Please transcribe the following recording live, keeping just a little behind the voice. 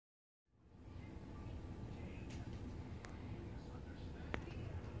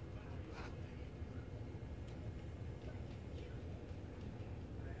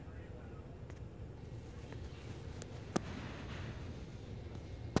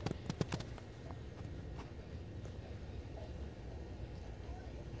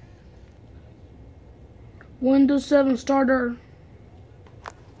Windows 7 starter.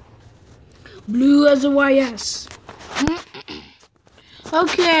 Blue as a YS.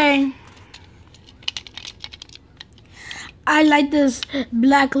 Okay. I like this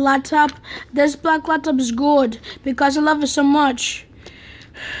black laptop. This black laptop is good because I love it so much.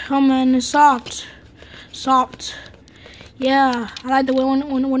 Oh man, it's soft. Soft. Yeah, I like the way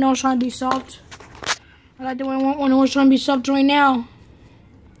when I was trying to be soft. I like the way when I was trying to be soft right now.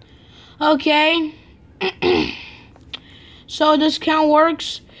 Okay. So this count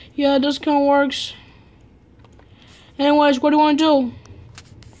works. Yeah, this count works. Anyways, what do you want to do?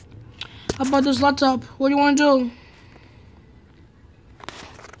 How about this laptop? What do you want to do?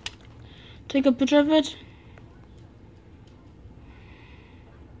 Take a picture of it.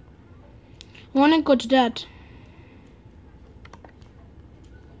 I want to go to that.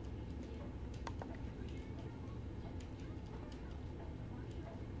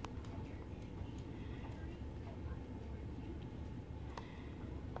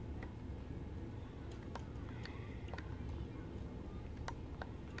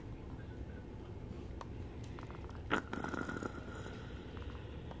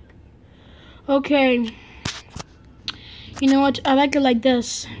 Okay. You know what? I like it like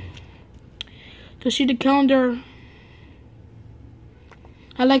this. To see the calendar.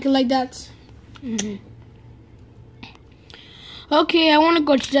 I like it like that. Okay, I want to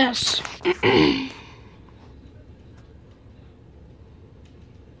go to this.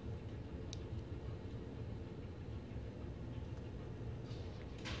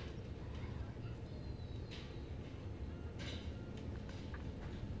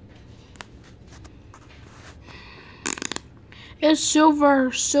 It's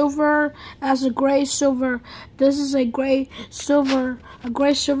silver. Silver as a gray silver. This is a gray silver. A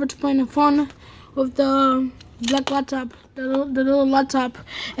gray silver to play in fun with the black laptop. The little laptop.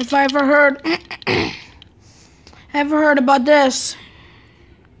 If I ever heard about this.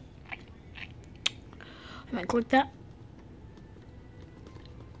 I'm gonna click that.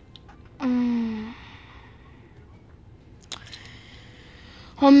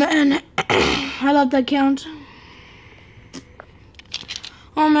 Oh man, I love that count.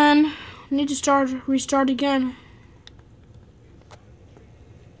 Oh man, I need to restart again.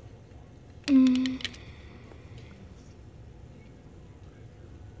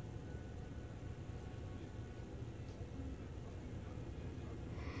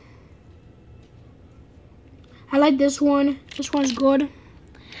 I like this one. This one's good.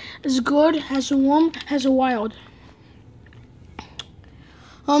 It's good, has a warm, has a wild.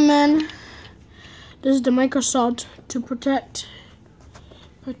 Oh man, this is the Microsoft to protect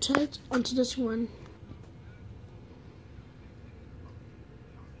onto this one.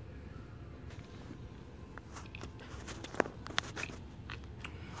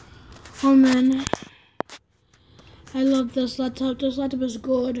 Oh man, I love this laptop. This laptop is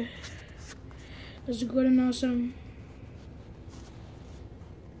good. It's good and awesome.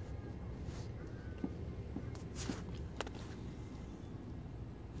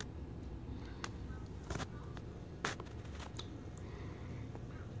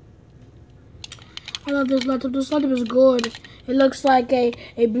 I love this laptop. This laptop is good. It looks like a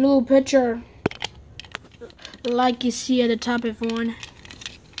blue picture, like you see at the top of one.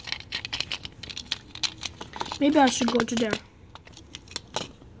 Maybe I should go to there.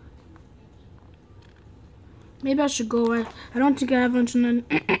 Maybe I should go. I don't think I have internet.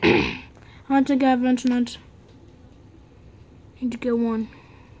 I don't think I have internet. Need to get one.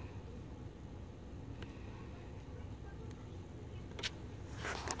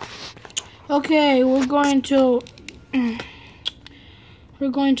 Okay, we're going to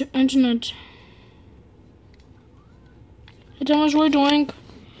internet. Hey Thomas, what are you doing?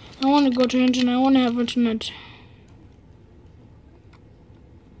 I want to go to internet. I want to have internet.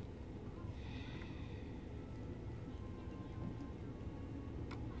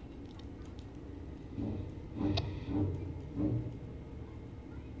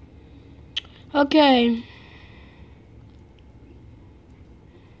 Okay.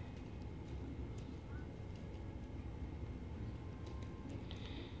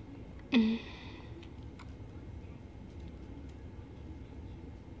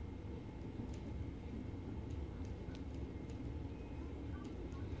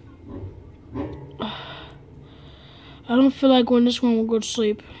 I don't feel like when this one will go to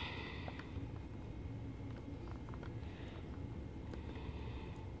sleep.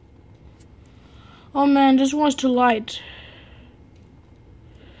 Oh man, this one's too light.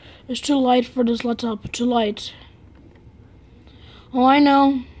 It's too light for this laptop. Too light. Oh, I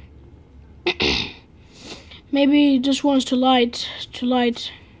know. Maybe this one's too light. Too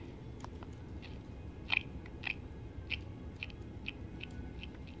light.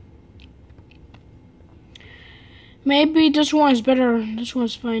 Maybe this one is better. This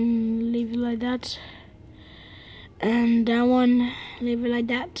one's fine. Leave it like that. And that one, leave it like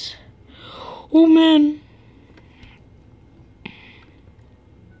that. Oh man.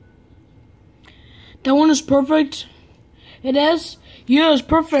 That one is perfect. It is? Yeah, it's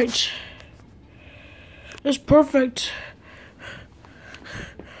perfect. It's perfect.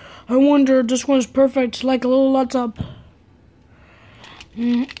 I wonder if this one's perfect, like a little laptop.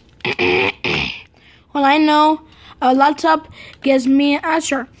 Well, I know a laptop gives me an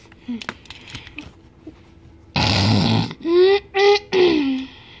answer.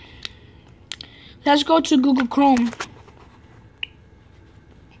 Let's go to Google Chrome.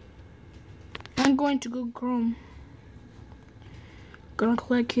 I'm going to Google Chrome. Gonna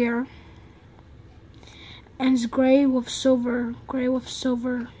click here. And it's gray with silver. Gray with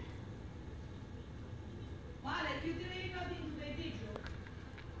silver.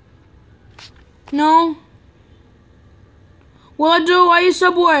 No. What I do? I eat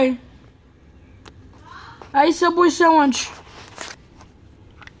Subway. I eat Subway sandwich.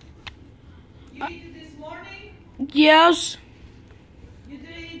 You eat it this morning? Yes. You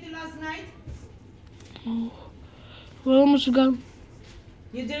didn't eat it last night? Oh. Well, almost forgot.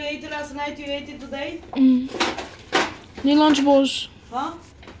 You didn't eat it last night, you ate it today? Need Lunchables. Huh?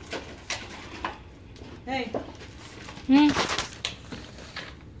 Hey, Hmm?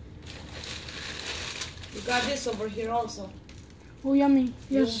 you got this over here also. Oh, yummy.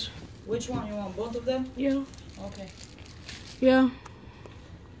 Yes. Which one you want? Both of them? Yeah. Okay. Yeah.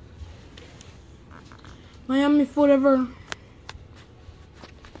 My yummy food ever.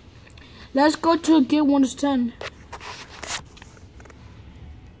 Let's go to get 1 to 10.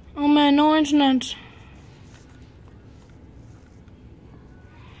 Oh man, no internet.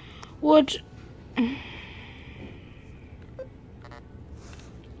 What?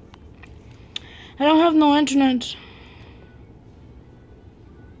 I don't have no internet.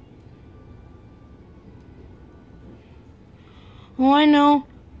 Oh, I know.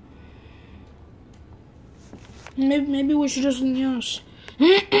 Maybe we should just use.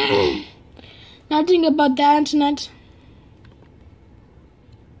 Nothing about that internet.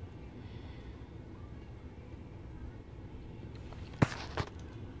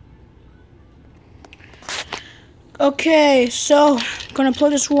 Okay, so gonna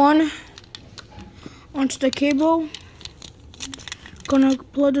plug this one onto the cable. Gonna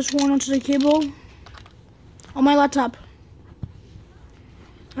plug this one onto the cable on my laptop.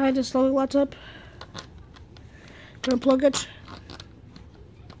 I have this little laptop. Gonna plug it.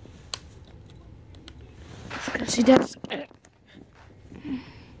 See that?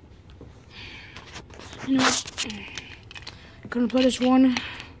 You know what? Gonna put this one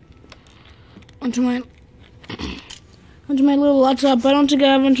onto my little laptop. I don't think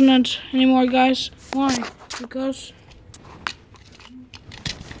I have internet anymore, guys. Why? Because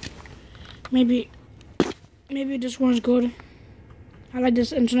maybe this one's good. I like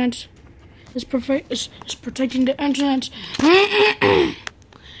this internet. It's perfect. It's protecting the internet.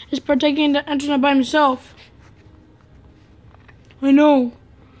 It's protecting the internet by himself. I know.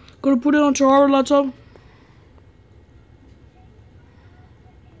 Gonna put it onto our laptop.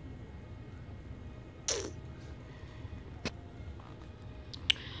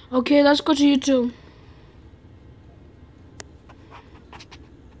 Okay, let's go to YouTube.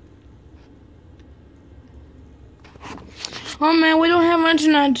 Oh man, we don't have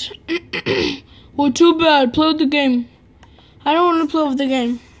internet. Well, too bad. Play with the game. I don't want to play with the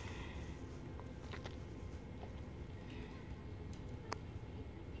game.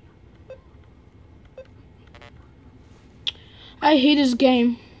 I hate this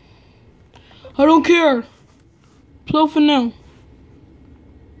game. I don't care. Play for now.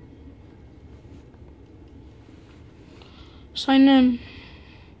 Sign in.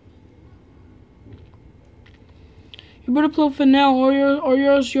 You better play for now, or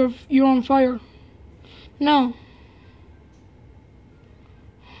you're on fire. No.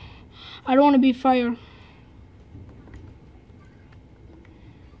 I don't want to be fire.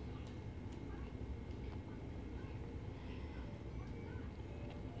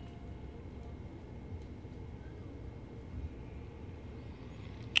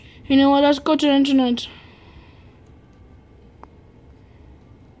 You know what? Let's go to the internet.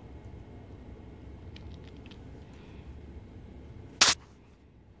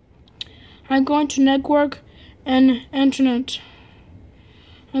 I'm going to network and internet.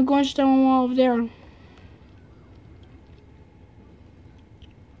 I'm going to start one over there.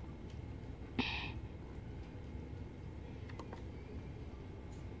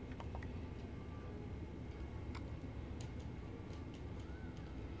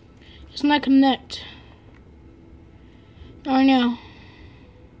 It's not connect. right now.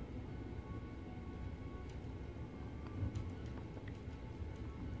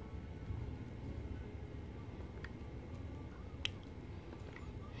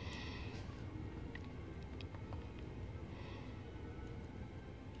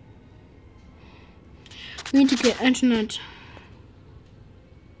 We need to get internet.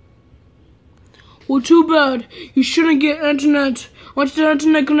 Well, too bad. You shouldn't get internet. What's the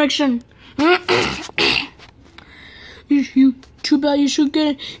internet connection? Too bad. You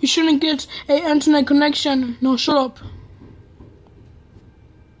shouldn't get a internet connection. No, shut up.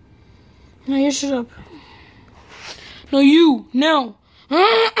 No, you shut up. No, you. No.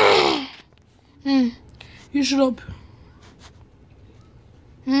 You shut up.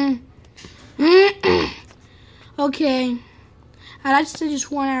 Okay. I like to say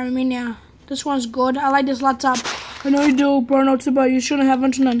just one Armenia. This one's good. I like this laptop. I know you do, but not too bad. You shouldn't have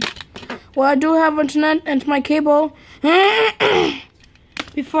internet. Well, I do have internet and my cable.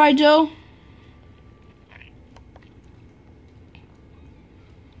 Before I do,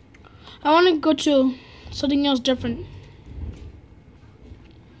 I want to go to something else different.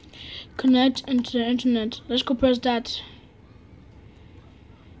 Connect into the internet. Let's go press that.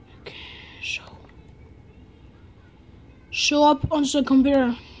 Okay, show up on the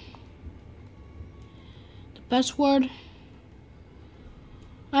computer. The password.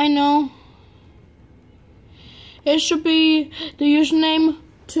 I know. It should be the username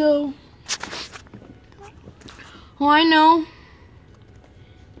too. Oh, I know.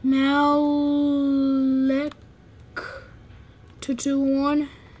 Malek221.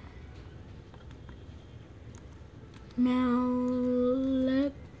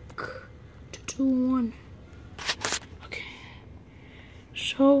 Malek221. Okay.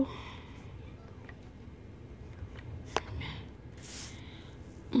 So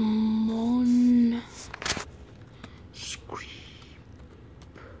Mon Script.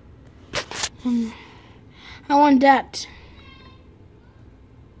 I want that.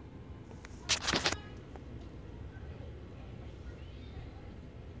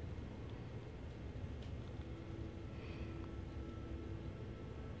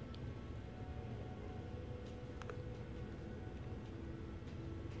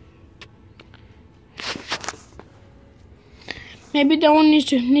 Maybe that one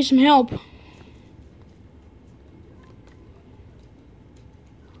needs some help.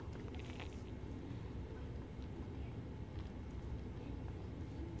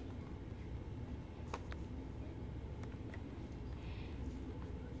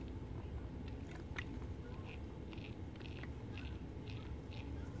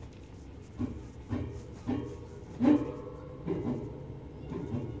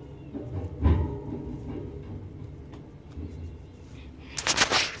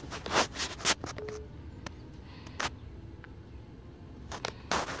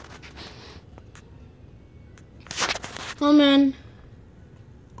 Oh man.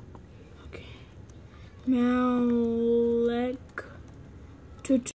 Okay. Malek.